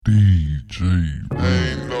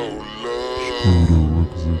Ain't no love.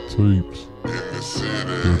 Tapes. In the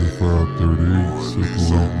city. 3538.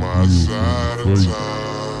 Police on my side of town.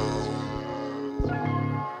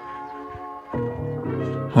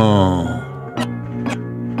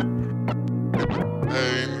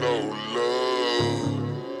 Ain't no love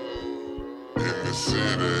in the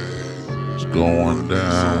city. It's going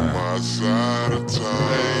down. On my side of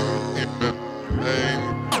town.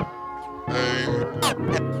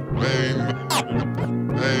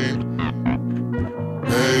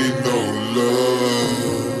 Ain't no love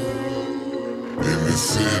in the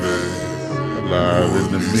city. Live in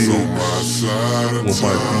the mix on my side of with my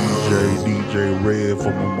town. Deejay Red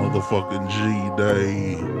for my motherfucking G-Day.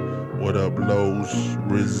 What up, Los?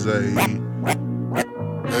 Rizzy. Ain't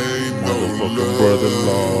no Motherfucking love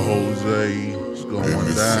brother-in-law, Jose. It's in going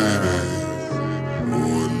the down. city.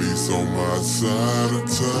 Or at least on my side of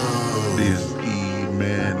town. This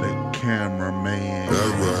E-Man, the cameraman.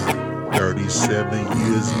 That right. 37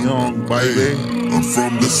 years young, baby. I'm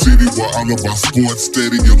from the city where all of our sports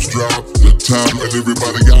stadiums drop the top, and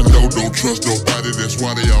everybody I know don't trust nobody. That's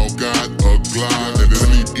why they all got a Glide, and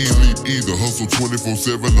it ain't either. Hustle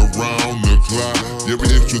 24/7 around the clock.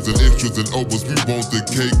 Every interest and opus, we want the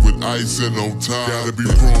cake with icing on top. Gotta be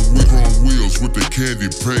chrome wheels with the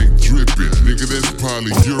candy paint dripping. Nigga, that's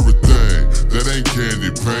probably your thing. That ain't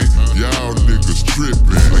candy paint. Y'all niggas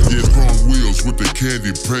tripping. I get chrome wheels with the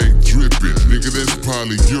candy paint dripping. Nigga, that's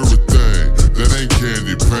probably your thing. That ain't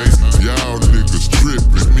candy paint. Y'all niggas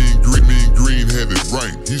tripping. Mean Green had it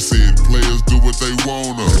right. He said players do what they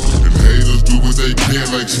wanna, and haters do what they can,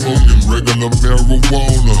 like smoking regular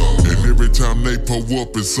marijuana. And every time they pull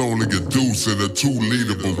up, it's only a deuce and a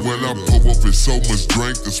 2-liter. But when I pull up, it's so much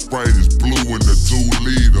drink, the Sprite is blue in the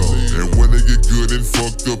 2-liter. And when they get good and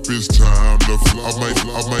fucked up, it's time to fly. I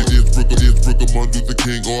might Innsbruck Martin Luther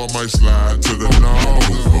King, or I might slide to the north.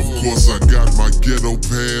 Of course, I got my ghetto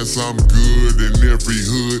pass. I'm good in every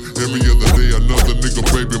hood. Every other day, another nigga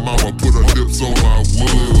baby mama put her lips on my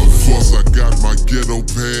wood. Of course, I got my ghetto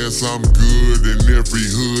pass. I'm good in every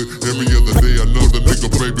hood. Every other day, another nigga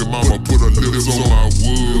baby mama put her lips on my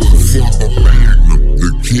wood. Fuck a Magnum, the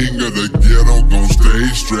king of the ghetto gon' stay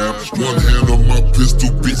strapped. One hand on my pistol,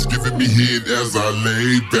 bitch giving me head as I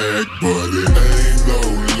lay back, but it ain't no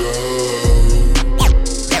love.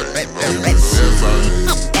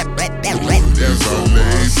 As I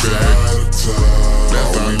lay back,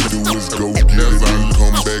 all we do is go get it and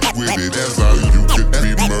come back with it. As you could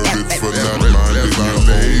be murdered for not minding your own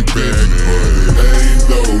business. But it ain't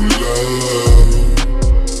no love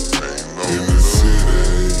in the city,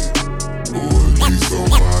 or at least on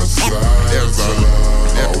my side.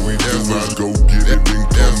 All we do is go get it and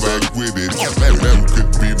come back with it. You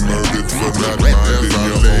could be murdered for not minding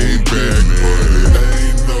your own business. But it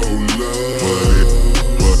ain't no love.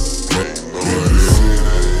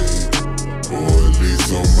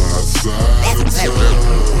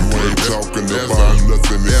 You ain't talking about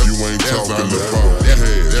nothing if you ain't talking about cash.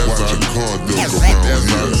 Watch your conduct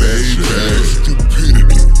around here.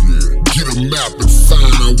 Stupidity. Get a map and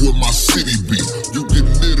find out where my city be. You get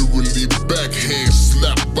literally backhand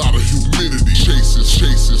slapped by the humidity. Chasing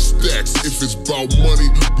stacks. If it's about money,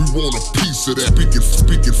 we want a piece of that.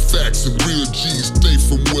 Speaking facts and real G's stay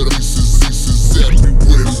from where the pieces at. We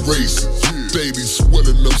winning races. Daily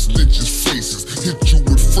swelling up snitches' faces. Hit you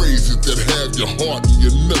with phrases that have your heart and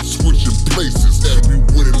your nuts switching places. That we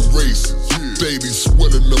winning races. Daily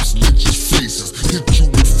swelling up snitches' faces. Hit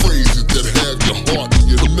you with phrases that have your heart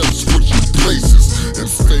and your nuts switching places.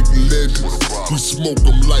 And fake legends, we smoke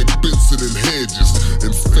them like Benson and Hedges.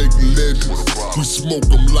 And fake legends, we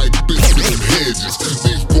smoke them like Benson and Hedges.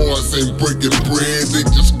 These boys ain't breaking bread, they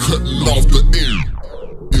just cutting off the end.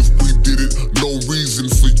 If we did it, no reason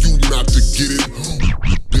for you not to get it.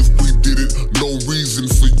 If we did it, no reason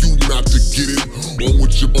for you not to get it. On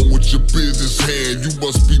with your business hand, you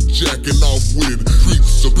must be jacking off with it.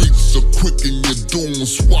 Streets are quick and your doom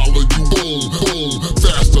swallow you boom.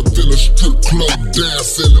 Faster than a strip club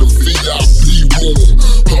dance in the VIP room.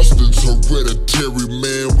 Hustlers hereditary,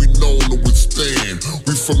 man, we known to withstand.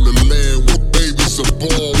 We from the land where babies are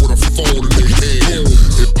born with a phone in their hand.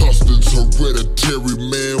 And hustlers hereditary,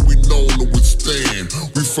 man, we known to withstand.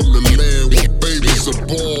 We from the land where babies are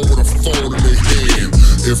born with a phone in their hand.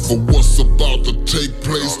 And for what's about to take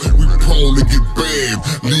place, we prone to get banned.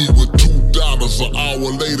 Leave with $2 an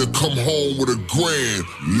hour later, come home with $1,000.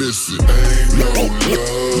 Listen, ain't no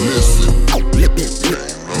love.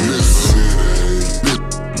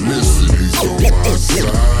 Listen, he's on my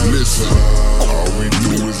side. Listen, all we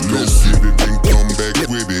do is go get it and come back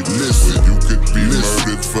with it. Listen, you could be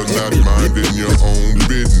murdered for not minding your own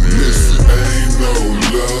business. Listen.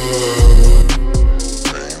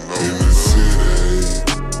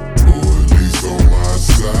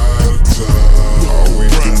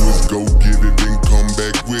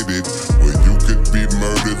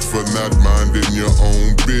 for not minding your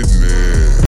own business.